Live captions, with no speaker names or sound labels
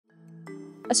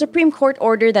A Supreme Court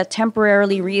order that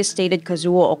temporarily reinstated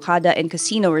Kazuo Okada and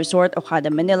casino resort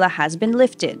Okada Manila has been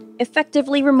lifted,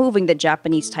 effectively removing the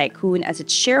Japanese tycoon as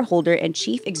its shareholder and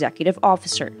chief executive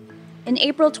officer. In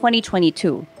April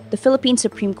 2022, the Philippine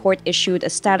Supreme Court issued a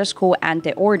status quo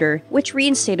ante order which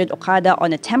reinstated Okada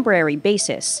on a temporary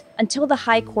basis until the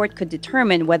High Court could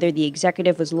determine whether the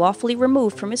executive was lawfully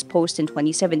removed from his post in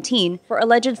 2017 for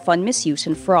alleged fund misuse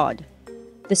and fraud.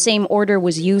 The same order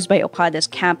was used by Okada's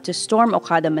camp to storm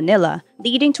Okada Manila,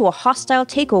 leading to a hostile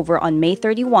takeover on May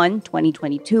 31,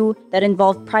 2022 that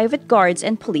involved private guards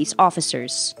and police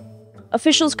officers.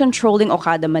 Officials controlling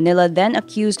Okada Manila then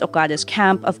accused Okada's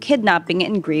camp of kidnapping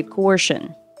and grave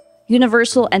coercion.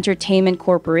 Universal Entertainment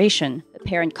Corporation, the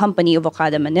parent company of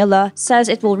Okada Manila, says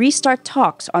it will restart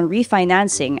talks on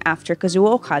refinancing after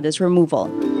Kazuo Okada's removal.